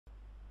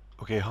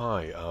Okay,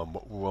 hi.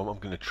 Well, I'm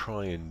going to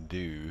try and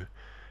do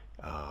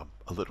a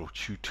little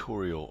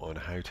tutorial on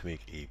how to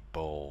make a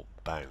ball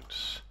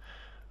bounce.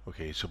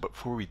 Okay, so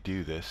before we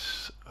do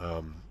this,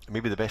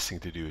 maybe the best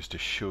thing to do is to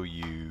show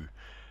you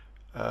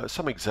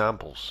some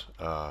examples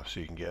so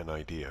you can get an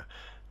idea.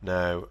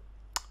 Now,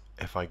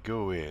 if I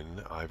go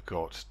in, I've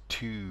got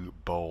two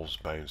balls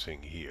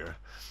bouncing here.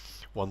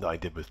 One that I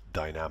did with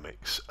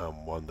dynamics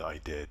and one that I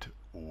did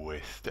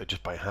with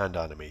just by hand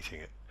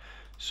animating it.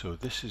 So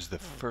this is the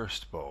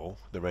first ball.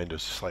 The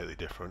render's slightly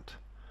different.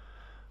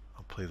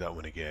 I'll play that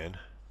one again.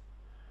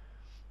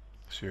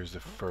 So here's the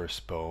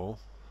first ball.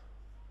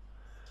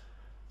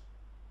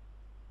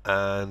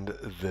 And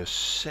the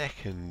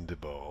second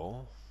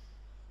ball.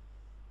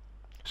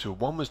 So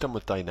one was done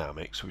with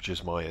dynamics, which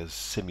is Maya's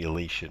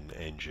simulation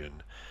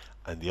engine,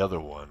 and the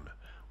other one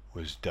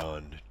was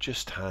done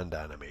just hand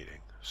animating.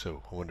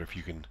 So I wonder if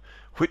you can,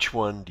 which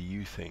one do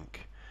you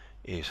think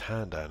is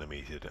hand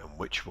animated and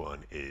which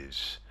one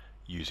is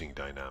using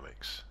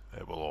dynamics?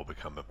 It will all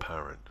become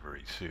apparent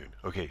very soon.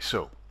 Okay,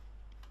 so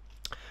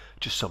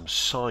just some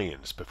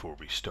science before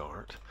we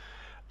start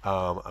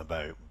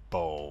about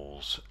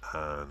balls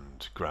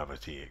and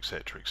gravity,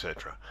 etc.,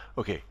 etc.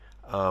 Okay,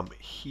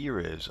 here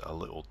is a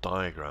little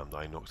diagram that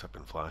I knocked up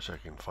in Flash. I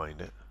can find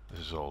it.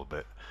 This is all a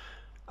bit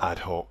ad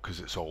hoc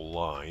because it's all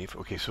live.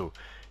 Okay, so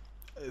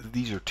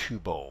these are two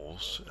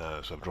balls.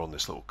 So I've drawn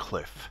this little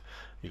cliff.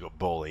 You've got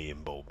ball A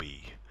and ball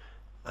B.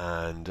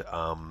 And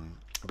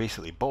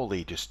basically ball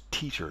A just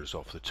teeters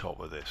off the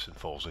top of this and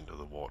falls into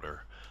the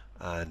water.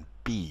 And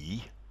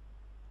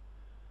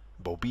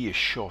ball B is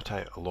shot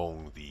out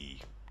along the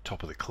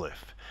top of the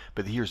cliff.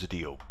 But here's the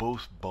deal.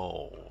 Both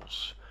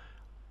balls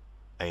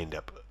end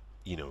up,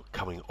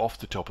 coming off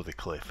the top of the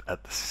cliff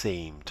at the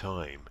same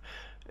time.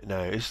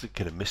 Now, it's the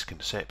kind of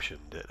misconception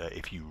that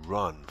if you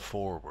run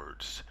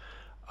forwards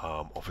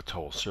off a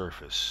tall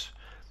surface,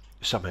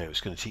 somehow it's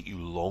going to take you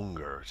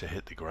longer to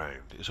hit the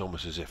ground. It's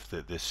almost as if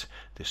this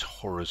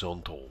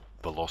horizontal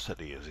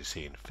velocity, as they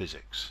say in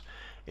physics,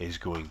 is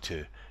going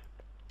to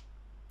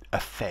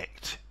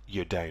affect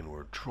your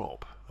downward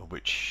drop,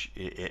 which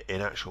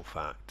in actual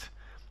fact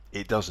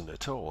it doesn't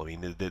at all. I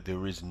mean,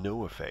 there is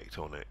no effect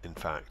on it. In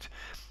fact,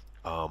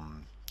 I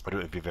don't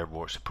know if you've ever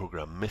watched the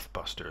program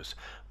Mythbusters,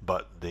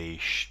 but they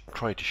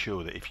tried to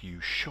show that if you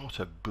shot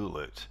a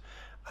bullet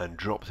and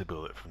dropped a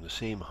bullet from the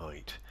same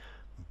height,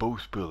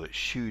 both bullets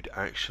should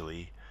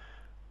actually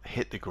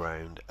hit the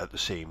ground at the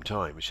same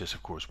time. It's just,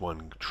 of course,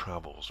 one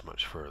travels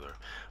much further.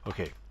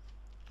 Okay.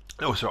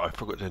 Oh, sorry, I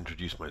forgot to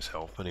introduce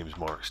myself. My name is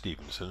Mark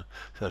Stevenson.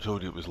 So I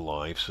told you it was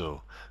live,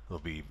 so there'll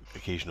be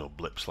occasional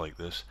blips like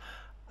this.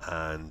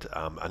 And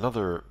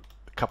another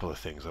couple of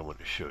things I want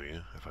to show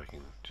you, if I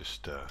can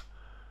just,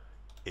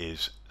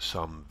 is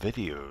some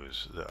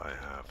videos that I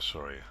have.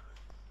 Sorry,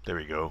 there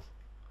we go.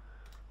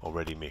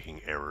 Already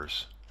making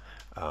errors.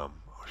 I'll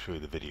show you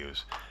the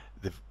videos.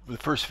 The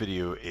first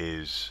video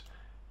is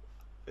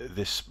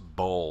this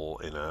ball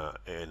in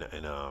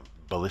a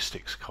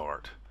ballistics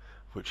cart,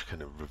 which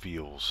kind of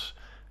reveals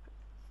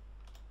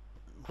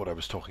what I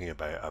was talking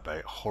about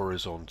the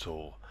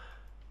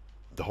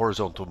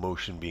horizontal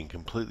motion being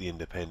completely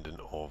independent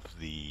of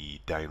the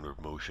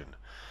downward motion.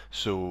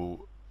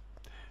 So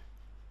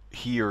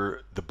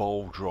here the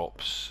ball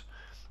drops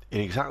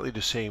in exactly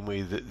the same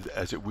way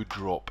as it would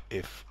drop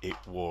if it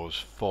was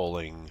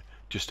falling.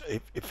 Just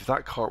if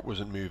that cart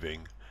wasn't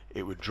moving,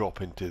 it would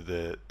drop into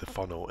the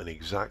funnel in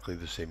exactly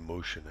the same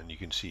motion. And you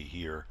can see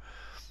here,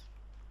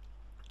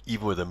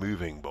 even with a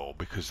moving ball,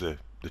 because the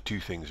two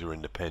things are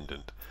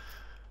independent,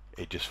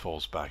 it just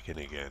falls back in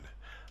again.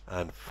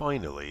 And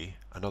finally,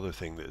 another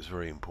thing that is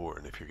very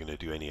important if you're going to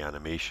do any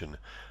animation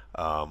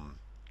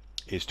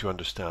is to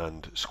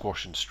understand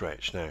squash and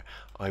stretch. Now,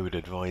 I would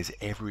advise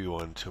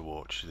everyone to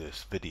watch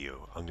this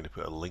video. I'm going to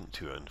put a link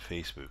to it on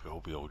Facebook. I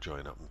hope you all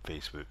join up on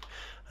Facebook.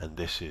 And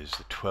this is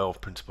the 12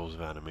 principles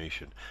of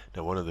animation.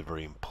 Now, one of the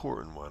very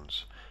important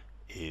ones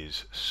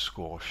is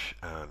squash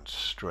and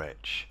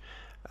stretch,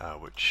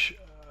 which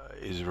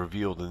is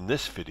revealed in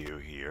this video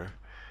here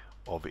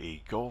of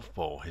a golf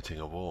ball hitting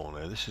a wall.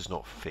 Now, this is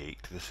not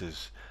faked. This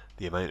is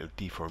the amount of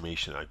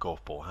deformation a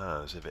golf ball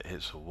has if it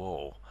hits a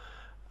wall.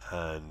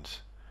 And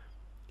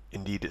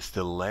indeed, it's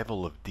the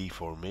level of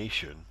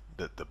deformation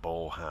that the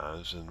ball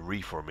has and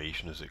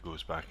reformation as it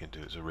goes back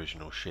into its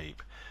original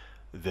shape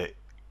that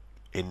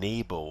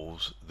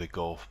enables the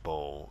golf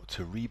ball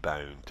to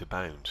rebound, to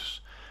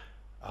bounce.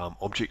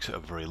 Objects that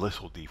have very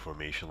little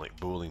deformation, like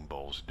bowling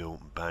balls,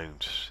 don't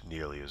bounce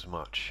nearly as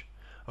much.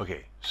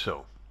 Okay,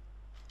 so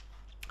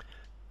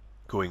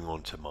going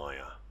on to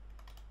Maya.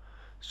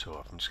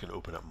 So I'm just going to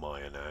open up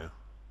Maya now.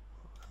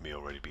 It may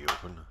already be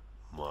open.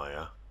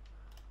 Maya.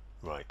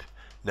 Right.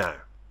 Now,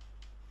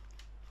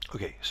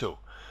 okay, so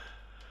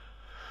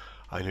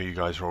I know you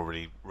guys are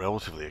already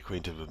relatively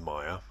acquainted with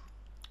Maya,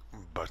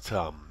 but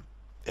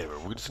anyway,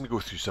 we're just going to go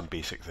through some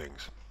basic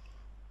things.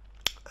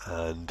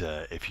 And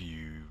if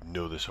you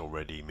know this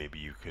already, maybe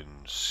you can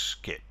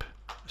skip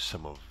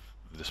some of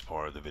this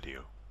part of the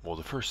video. Well,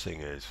 the first thing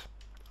is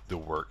the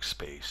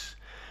workspace.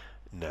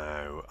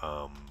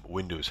 Now,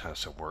 Windows has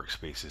some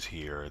workspaces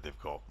here. They've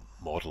got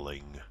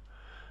modeling,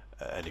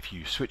 and if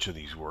you switch on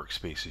these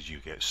workspaces, you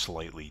get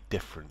slightly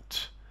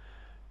different,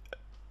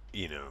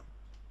 you know,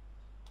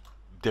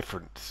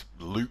 different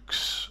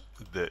looks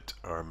that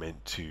are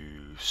meant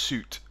to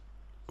suit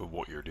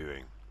what you're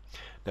doing.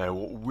 Now,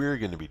 what we're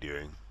going to be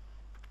doing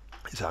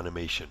is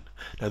animation.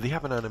 Now, they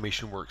have an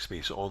animation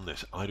workspace on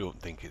this. I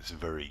don't think it's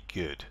very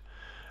good.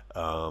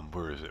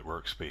 Where is it?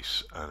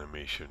 Workspace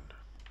animation.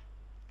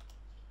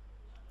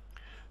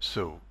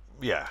 So,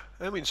 yeah,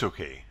 I mean, it's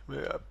okay,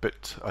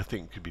 but I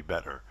think it could be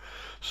better.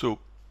 So,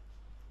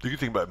 the good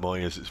thing about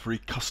mine is it's very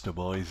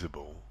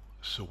customizable.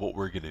 So what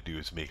we're going to do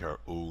is make our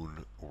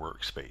own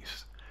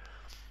workspace.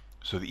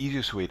 So the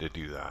easiest way to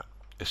do that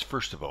is,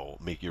 first of all,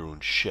 make your own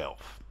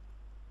shelf.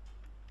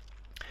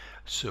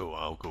 So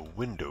I'll go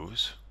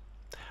Windows,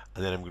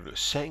 and then I'm going to go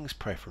Settings,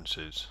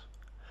 Preferences,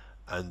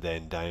 and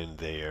then down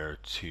there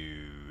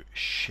to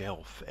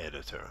Shelf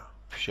Editor.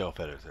 Shelf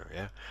Editor,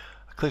 yeah.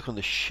 I click on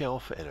the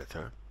Shelf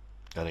Editor,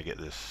 and I get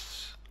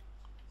this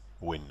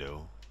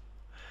window,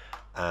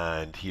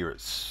 and here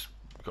it's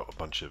got a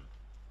bunch of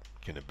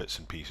kind of bits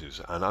and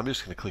pieces, and I'm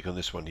just going to click on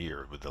this one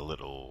here with the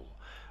little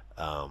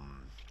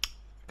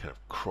kind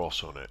of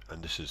cross on it,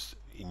 and this is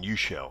a new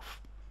shelf.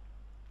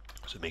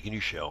 So make a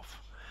new shelf,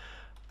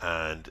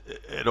 and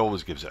it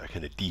always gives it a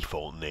kind of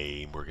default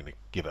name. We're going to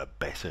give it a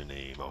better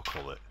name. I'll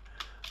call it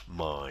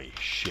My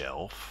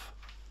Shelf.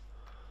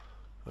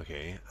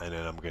 Okay, and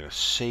then I'm going to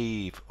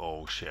save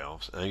all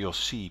shelves, and you'll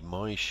see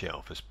my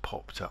shelf has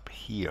popped up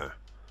here.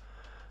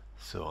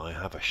 So I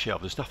have a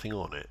shelf. There's nothing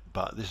on it,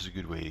 but this is a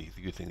good way,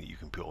 the good thing that you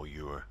can put all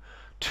your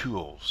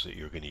tools that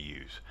you're going to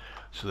use.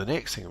 So the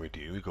next thing we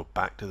do, we go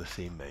back to the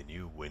same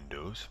menu,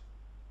 Windows,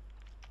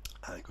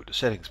 and go to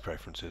Settings,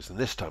 Preferences, and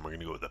this time we're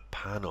going to go with the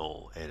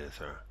Panel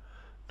Editor,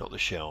 not the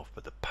shelf,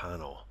 but the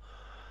panel.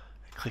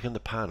 Click on the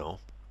panel,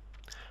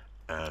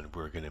 and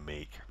we're going to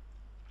make,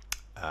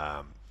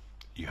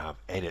 you have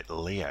Edit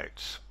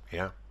Layouts,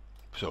 yeah?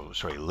 So,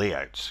 sorry,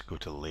 Layouts, go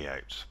to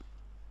Layouts.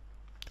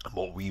 And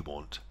what we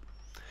want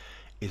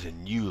is a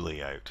new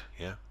layout,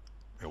 yeah?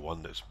 Or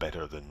one that's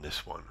better than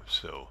this one.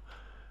 So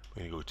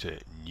we're going to go to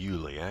New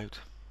Layout,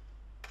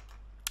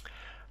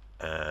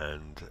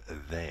 and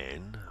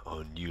then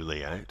on New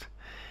Layout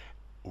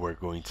we're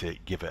going to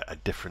give it a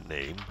different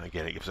name.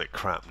 Again, it gives it a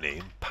crap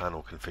name,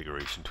 Panel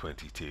Configuration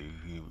 22,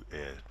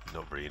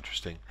 not very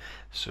interesting.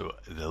 So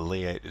the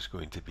layout is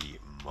going to be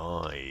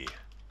My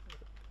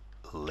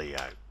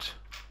Layout,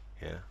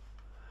 yeah?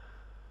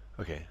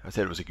 Okay, I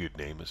said it was a good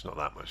name, it's not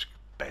that much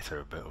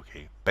better, but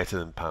okay, better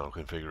than Panel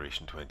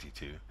Configuration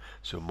 22.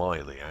 So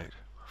My Layout,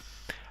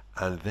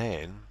 and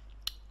then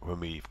when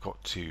we've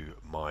got to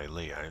My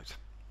Layout,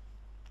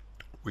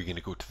 we're going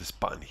to go to this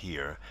button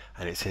here,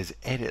 and it says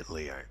Edit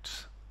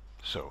Layouts.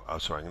 So,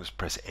 sorry, I'm going to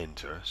press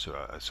Enter. So,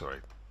 sorry.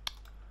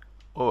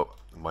 Oh,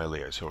 My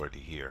Layout's already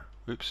here.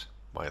 Oops,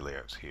 My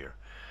Layout's here.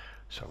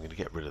 So I'm going to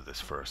get rid of this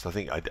first. I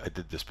think I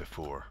did this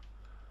before.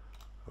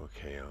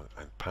 Okay,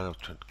 and Panel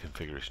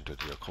Configuration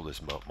 22. I'll call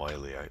this My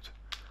Layout.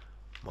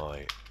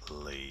 My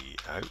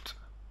Layout.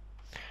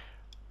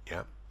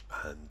 Yeah,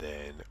 and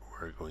then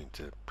we're going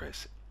to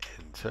press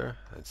Enter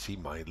and see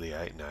My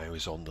Layout now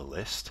is on the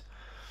list.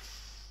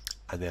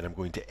 And then I'm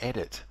going to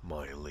edit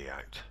My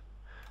Layout.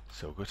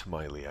 So go to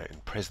My Layout,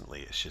 and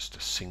presently it's just a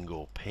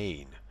single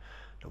pane.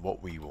 And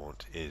what we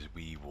want is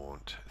we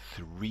want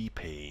 3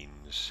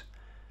 panes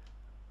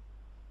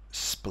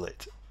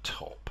split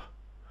top.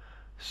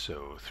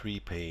 So 3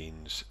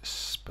 panes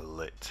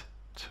split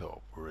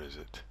top. Where is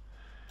it?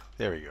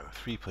 There we go.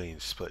 3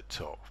 panes split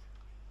top.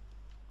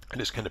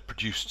 And it's kind of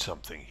produced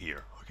something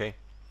here. Okay.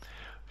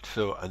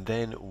 So, and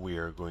then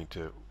we're going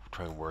to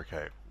try and work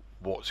out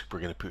what we're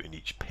going to put in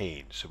each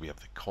pane. So we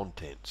have the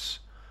contents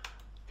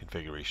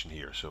configuration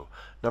here. So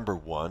number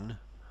 1,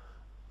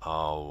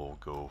 I'll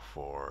go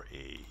for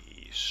a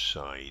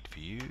side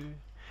view,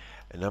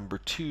 and number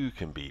 2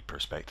 can be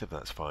perspective,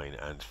 that's fine,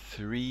 and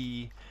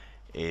 3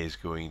 is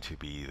going to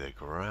be the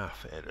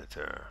graph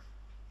editor,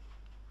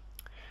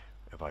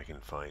 if I can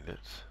find it.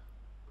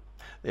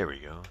 There we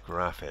go,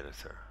 graph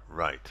editor.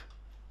 Right,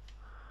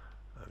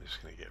 I'm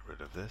just going to get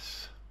rid of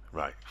this.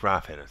 Right,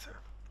 graph editor.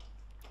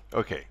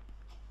 Okay,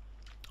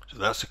 so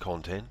that's the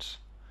contents.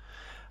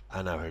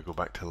 And now if I go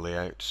back to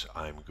layouts,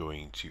 I'm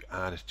going to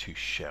add to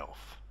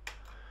shelf.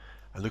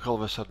 And look, all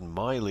of a sudden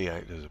my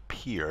layout has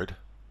appeared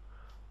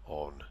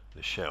on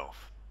the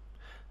shelf.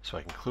 So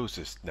I can close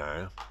this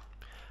now,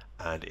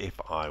 and if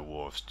I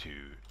was to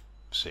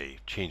say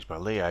change my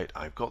layout,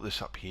 I've got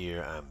this up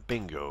here, and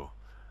bingo,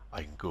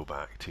 I can go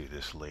back to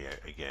this layout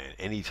again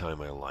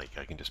anytime I like.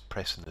 I can just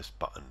press on this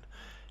button,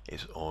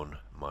 it's on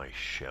my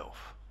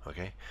shelf.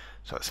 Okay,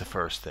 so that's the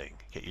first thing,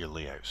 get your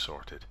layout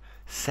sorted.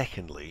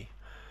 Secondly,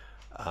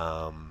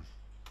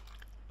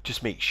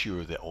 just make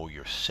sure that all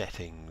your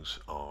settings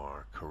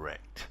are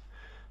correct.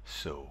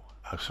 So,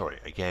 sorry,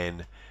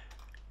 again,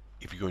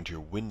 if you go into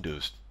your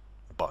Windows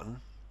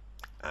button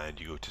and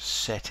you go to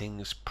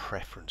Settings,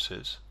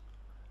 Preferences,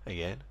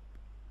 again,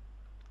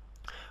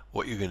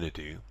 what you're going to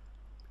do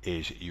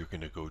is you're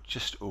going to go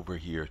just over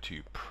here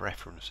to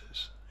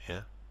Preferences.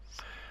 Yeah,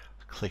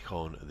 click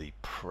on the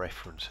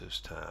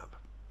Preferences tab,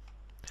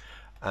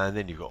 and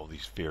then you've got all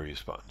these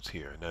various buttons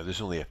here. Now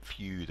there's only a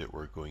few that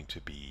we're going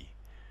to be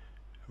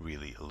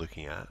really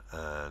looking at,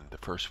 and the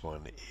first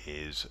one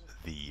is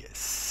the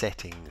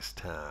Settings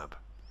tab.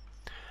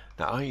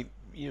 Now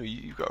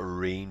you've got a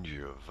range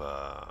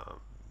of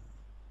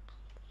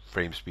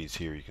frame speeds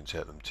here you can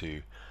set them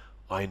to.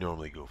 I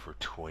normally go for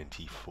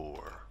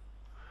 24.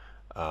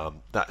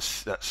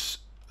 That's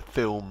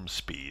film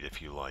speed,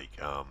 if you like.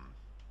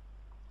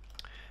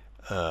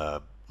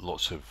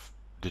 Lots of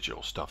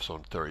digital stuff's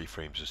on 30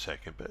 frames a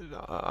second, but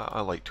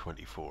I like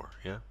 24.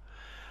 Yeah.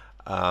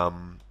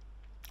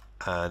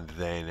 And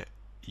then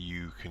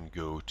you can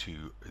go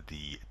to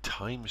the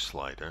time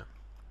slider.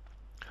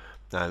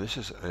 Now this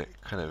is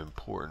kind of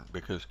important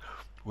because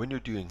when you're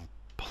doing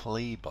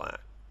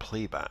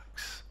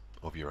playbacks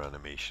of your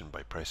animation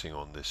by pressing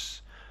on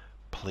this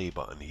play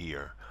button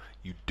here,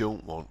 you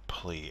don't want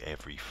play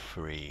every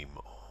frame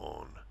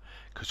on,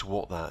 because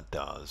what that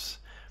does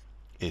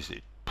is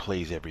it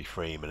plays every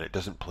frame and it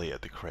doesn't play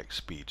at the correct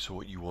speed. So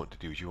what you want to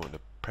do is you want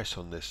to press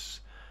on this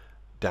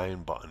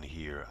down button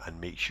here and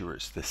make sure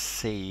it's the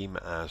same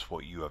as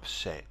what you have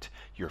set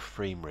your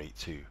frame rate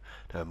to.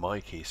 Now in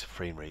my case,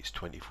 frame rate's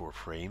 24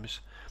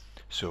 frames,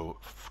 so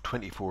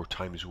 24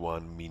 times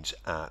 1 means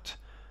at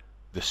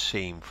the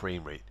same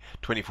frame rate.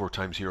 24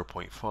 times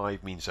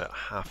 0.5 means at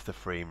half the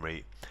frame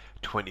rate.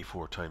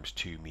 24 times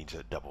 2 means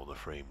at double the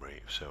frame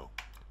rate. So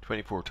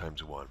 24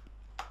 times 1.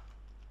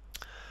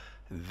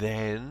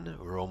 Then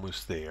we're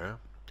almost there.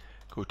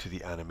 Go to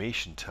the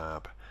Animation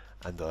tab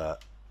and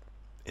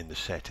in the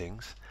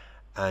settings,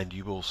 and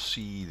you will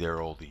see there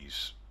are all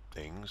these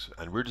things,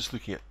 and we're just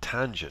looking at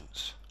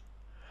tangents.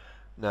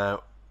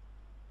 Now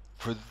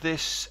for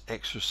this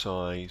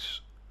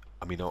exercise,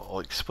 I mean, I'll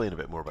explain a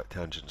bit more about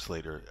tangents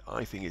later.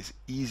 I think it's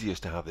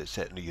easiest to have it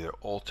set in either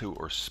auto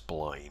or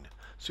spline.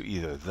 So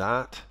either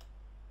that,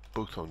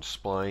 both on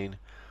spline,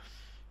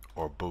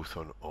 or both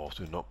on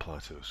auto, not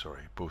plateau,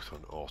 sorry, both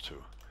on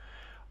auto.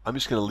 I'm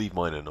just going to leave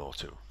mine on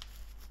auto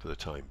for the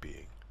time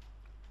being.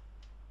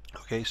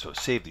 Okay, so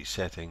save these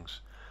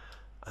settings,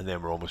 and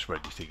then we're almost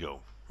ready to go.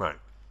 Right.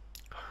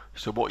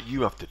 So what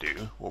you have to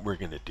do, what we're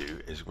going to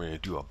do, is we're going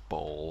to do a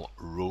ball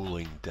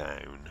rolling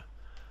down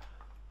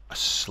a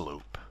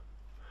slope,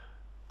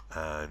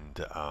 and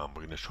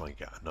we're going to try and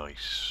get a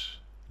nice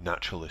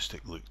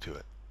naturalistic look to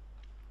it.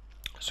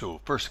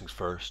 So first things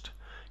first,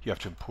 you have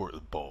to import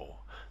the ball.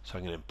 So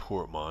I'm going to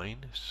import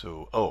mine.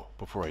 So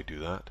before I do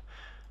that,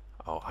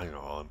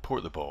 I'll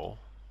import the ball.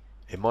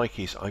 In my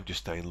case, I've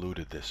just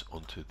downloaded this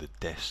onto the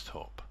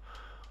desktop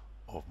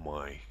of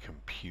my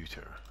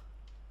computer,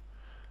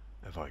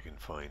 if I can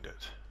find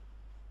it.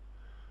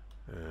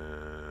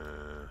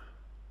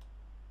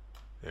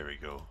 There we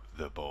go,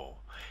 the ball.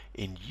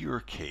 In your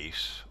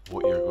case,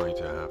 what you're going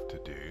to have to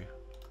do,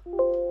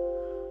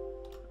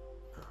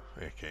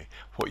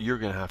 what you're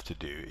going to have to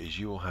do is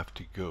you will have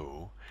to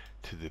go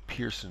to the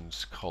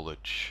Pearson's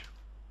College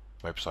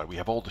website. We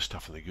have all the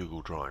stuff in the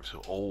Google Drive,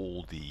 so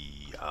all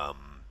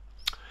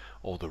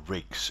the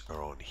rigs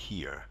are on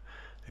here.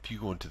 If you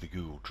go into the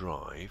Google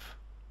Drive,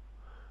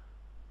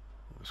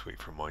 let's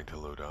wait for mine to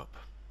load up.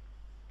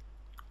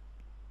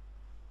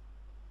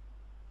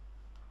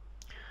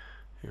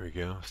 Here we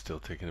go, still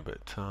taking a bit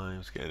of time.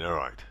 It's getting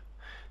alright.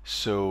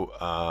 So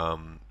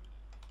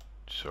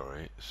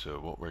so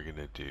what we're going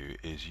to do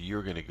is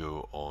you're going to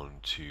go on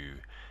to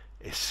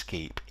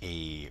Escape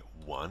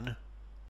A1,